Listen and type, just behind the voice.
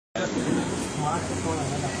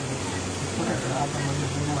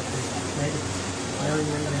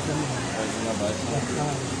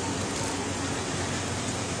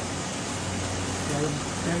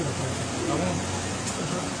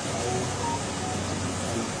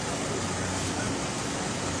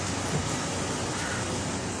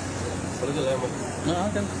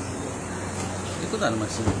Kan ikutan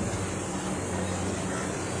masih.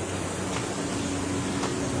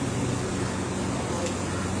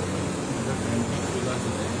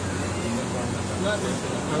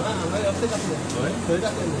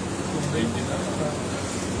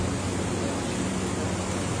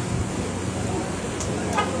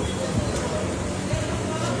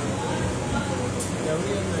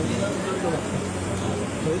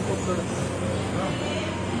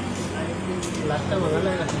 Last time मंगा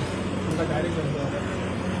लेगा उनका गाड़ी बन गया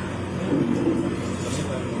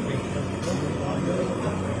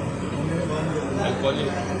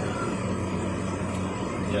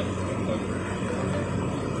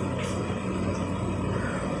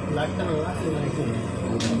लास्ट टाइम मंगा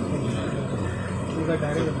उनका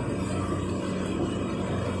गाड़ी बन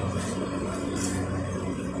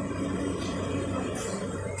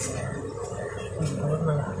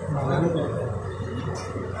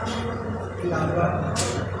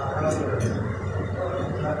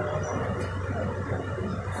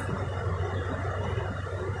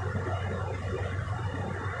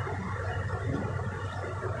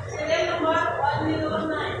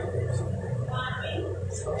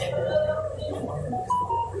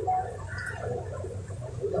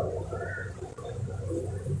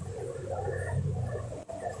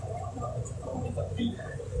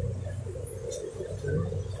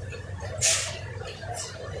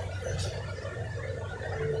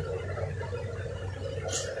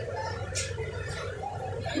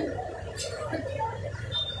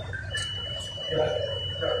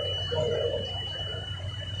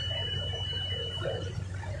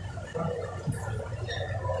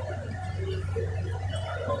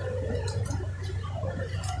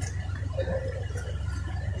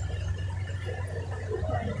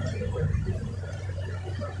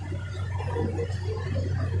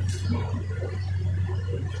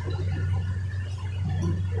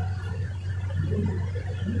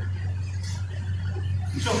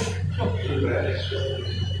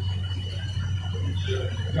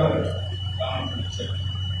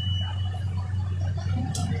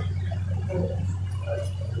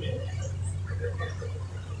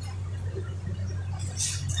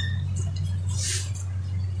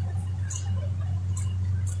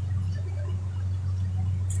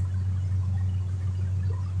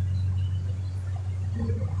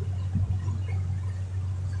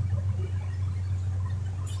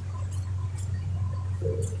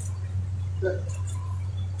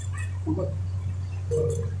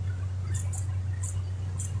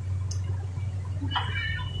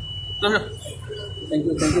Thank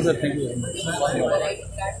you sir, thank you.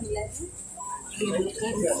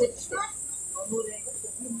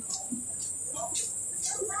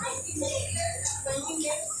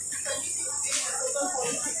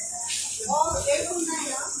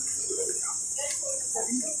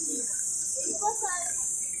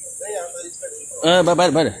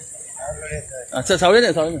 बाहर अच्छा सावळे ना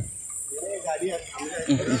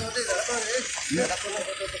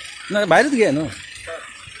ना बाहेरच घ्या ना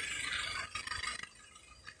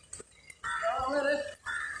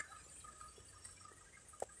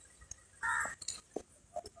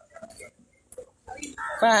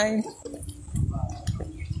Fine.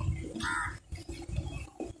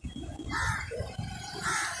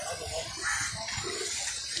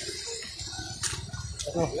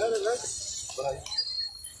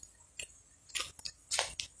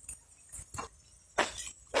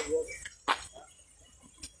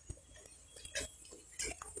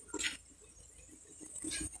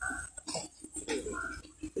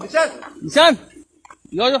 Lisan,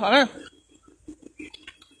 yo, ana.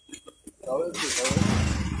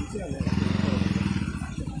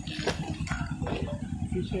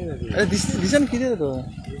 अरे दिशन किती तो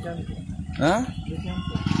हाँ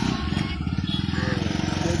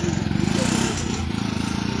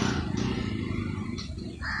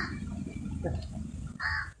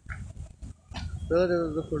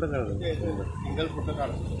तो फोटो काढ सिंगल फोटो काढ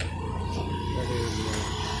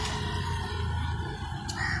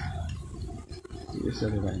ये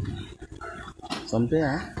सर भाई समते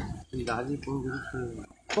हैं दादी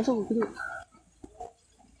कसं किती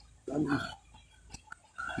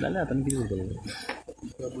झाले आता किती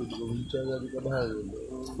बोलतो तुमच्या गाडी का बाहेर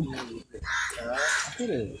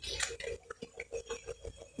रे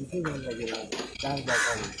किती झालं लागेल 4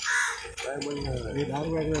 जागा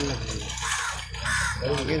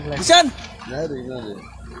Ishan.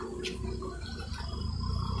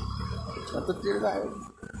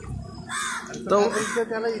 तो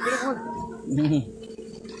त्याला इकडे कोण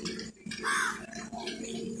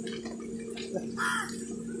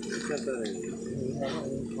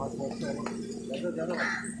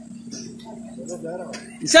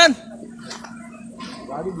ईशान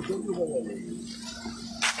गाडी बिचवली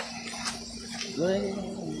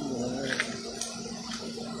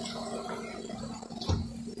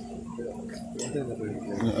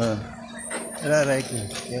राईट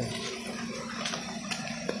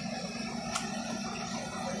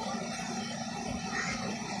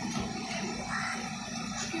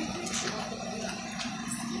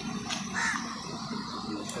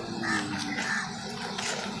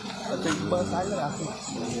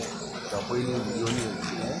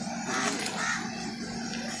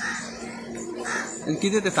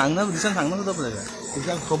किती ते सांगणार दिसन सांगणार होतं आपल्याला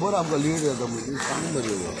त्याच्या खबर आपला लीड येतो म्हणजे सांग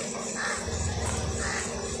बरं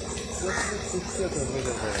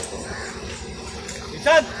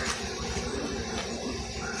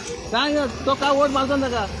सांग तो का वोट मारतो ना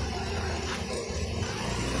का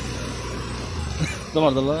तो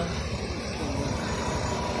मारतो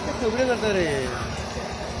सगळे करतात रे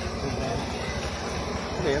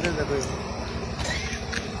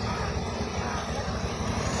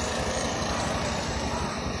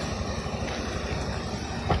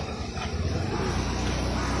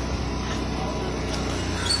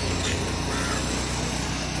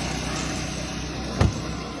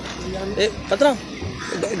ए पत्रा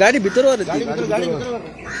गाडी भीतर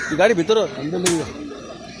गाडी भीतर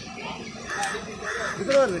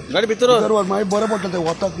गाडी भीतर माहिती बरं पडतं ते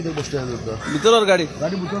वाटतात किती गोष्टी आहेत भीतर गाडी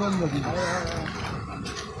गाडी भीतर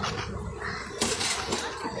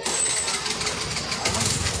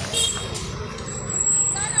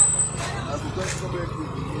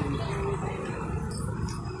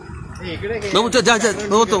जा जा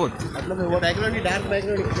तो background dark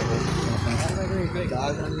background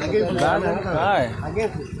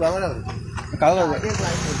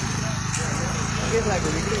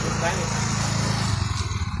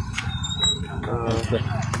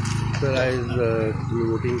Sir, as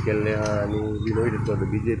voting केले and we know it is for the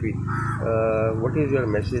BJP. What is your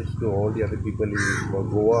message to all the other people in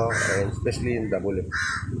Goa and especially in Dabole?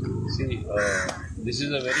 See, this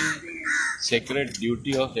is a very sacred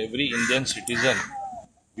duty of every Indian citizen.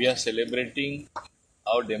 We are celebrating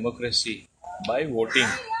our democracy by voting,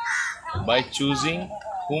 by choosing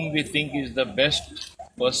whom we think is the best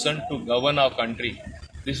person to govern our country.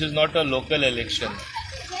 This is not a local election.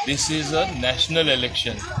 This is a national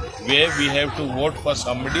election where we have to vote for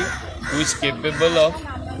somebody who is capable of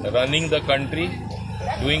running the country,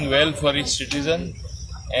 doing well for its citizen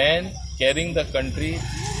and carrying the country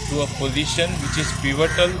to a position which is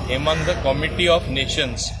pivotal among the committee of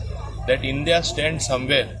nations, that India stands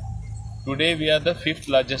somewhere. Today we are the 5th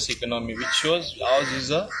largest economy, which shows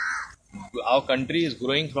our country is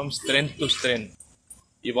growing from strength to strength.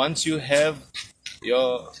 Once you have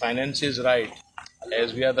your finances right,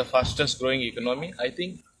 as we are the fastest growing economy, I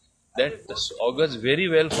think that this augurs very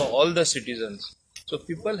well for all the citizens. So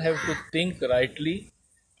people have to think rightly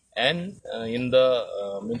and in the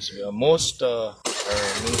most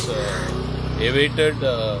awaited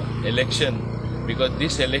election, because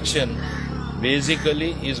this election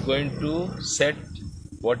basically is going to set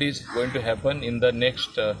what is going to happen in the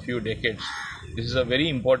next few decades. This is a very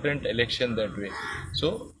important election that way.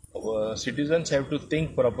 So citizens have to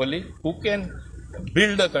think properly who can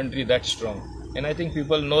build a country that strong, and I think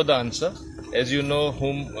people know the answer. As you know,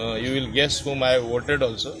 you will guess whom I have voted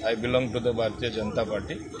also. I belong to the Bharatiya Janata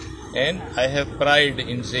Party, and I have pride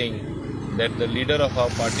in saying that the leader of our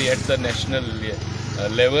party at the national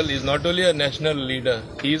level is not only a national leader,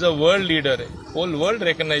 he is a world leader. Whole world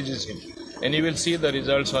recognizes him, and you will see the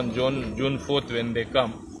results on June 4th when they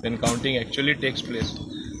come, when counting actually takes place.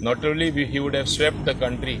 Not only he would have swept the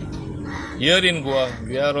country. Here in Goa,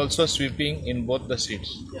 we are also sweeping in both the seats.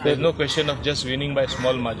 There is no question of just winning by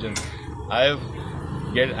small margin. I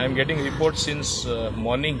am getting reports since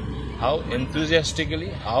morning how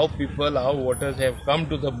enthusiastically our voters have come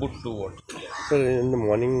to the booth to vote. Sir, in the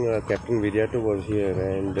morning, Captain Vidyato was here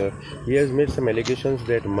and he has made some allegations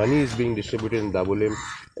that money is being distributed in Dabolim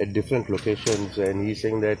at different locations, and he is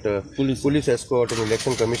saying that police escort and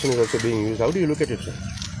election commission is also being used. How do you look at it, sir?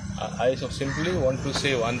 I simply want to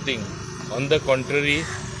say one thing. On the contrary,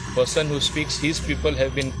 person who speaks, his people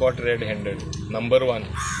have been caught red-handed. Number one.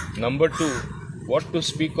 Number two, what to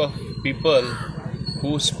speak of people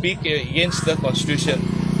who speak against the constitution.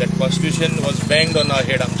 That constitution was banged on our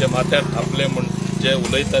head. आमच्या माथ्यार थापले म्हणून जे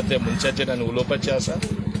उलयता ते मनशाचेर आनी उलोवपाचें आसा.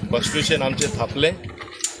 Constitution आमचें थापलें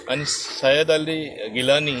आनी सय्यद अली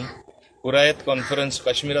गिलानी पुरायत कॉन्फरन्स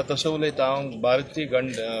काश्मीरात तसो उलयता. हांव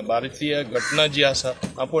भारतीय घटना जी आसा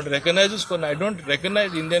आपूण रेकग्नायजूच करना. आय डोंट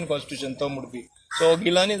रेकग्नायज इंडियन कॉन्स्टिट्यूशन तो म्हणपी. सो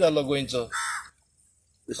गिलानी जालो गोंयचो.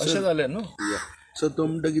 अशें जालें न्हू. सर तो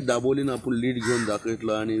म्हणटा की दाबोलीन आपूण लीड घेवन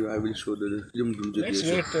दाखयतलो आनी I will show Let's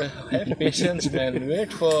wait. Have patience, man.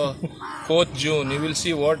 Wait for 4th June. You will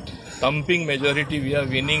see what thumping majority we are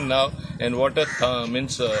winning now, and what a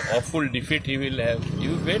awful defeat he will have.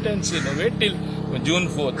 You wait and see. No, wait till June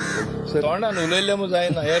 4th. तोंडान उलयलें मू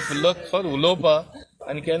जायना. I have luck for उलोवपा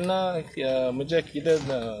आनी केन्ना म्हणजे कितें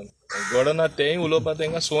घडना तेंय उलोवपा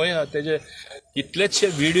तांकां सोय आहा. तेजे कितलेशे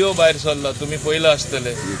व्हिडिओ भायर सरला. तुमी पयला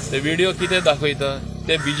आसतले ते व्हिडिओ कितें दाखयता.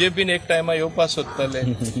 ते बीजेपीन एक टायमा येवपा सोदताले.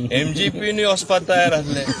 MGPनूय वचपा तयार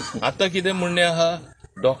आसले. आतां कितें म्हणणें आहा.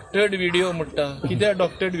 डॉक्टर्ड व्हिडिओ म्हणटा. कित्याक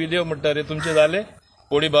डॉक्टर्ड व्हिडिओ म्हणटा रे. तुमचे जाले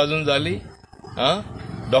पोळी बाजून जाली.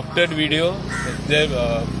 डॉक्टर्ड व्हिडिओ ते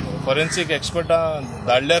फॉरेन्सीक एक्सपर्टां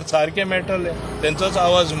धाडल्यार सारके मेळटले. तेंचोच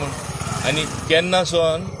आवाज म्हूण. आनी केन्ना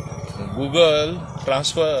सोन गुगल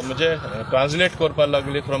म्हणजे ट्रान्सलेट करपाक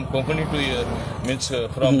लागले from Konkani to mince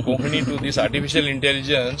from Konkani to these artificial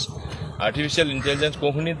intelligence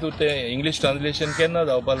Konkani to ते इंग्लीश ट्रान्सलेशन केन्ना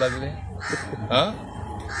जावपाक लागले.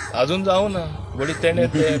 अजून जावं ना. बडी तेणे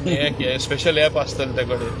ते स्पेशल ॲप आसतले ते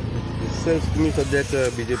कडेन. सर तुम्ही सद्याक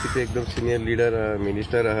बीजेपीचे एकदम सिनियर लीडर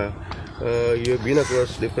मिनिस्टर आहात. You been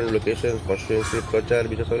across different locations constituency प्रचार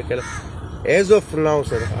बिचार सगळें केला. As of now,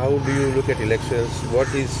 sir, how do you look at elections?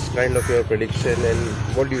 What is kind of your prediction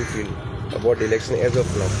and what do you feel about the election as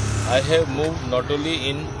of now? I have moved not only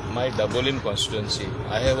in my Dabolim constituency,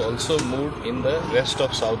 I have also moved in the rest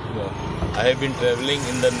of South. I have been travelling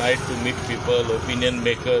in the night to meet people, opinion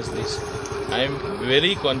makers. I am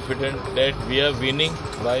very confident that we are winning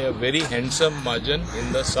by a very handsome margin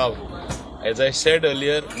in the South. As I said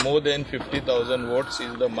earlier, more than 50,000 votes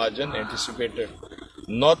is the margin anticipated.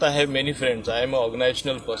 Not I have many friends. I am an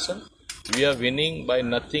organizational person. We are winning by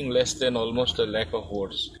nothing less than almost a lakh of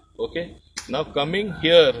votes. Okay. Now coming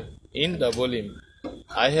here in Dabolim,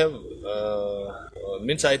 I have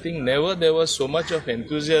I think never there was so much of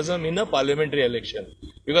enthusiasm in a parliamentary election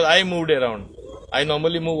because I moved around. I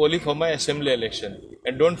normally move only for my assembly election.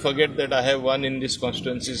 And don't forget that I have won in this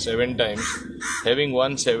constituency 7 times. Having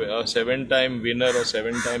won 7-time winner or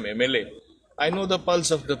 7-time MLA, I know the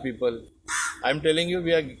pulse of the people. I'm telling you,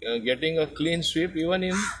 we are getting a clean sweep even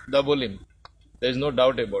in Dabolim. There is no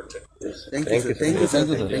doubt about it. Thank you, sir.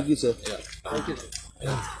 Thank you, sir.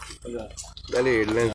 Yeah. Valid.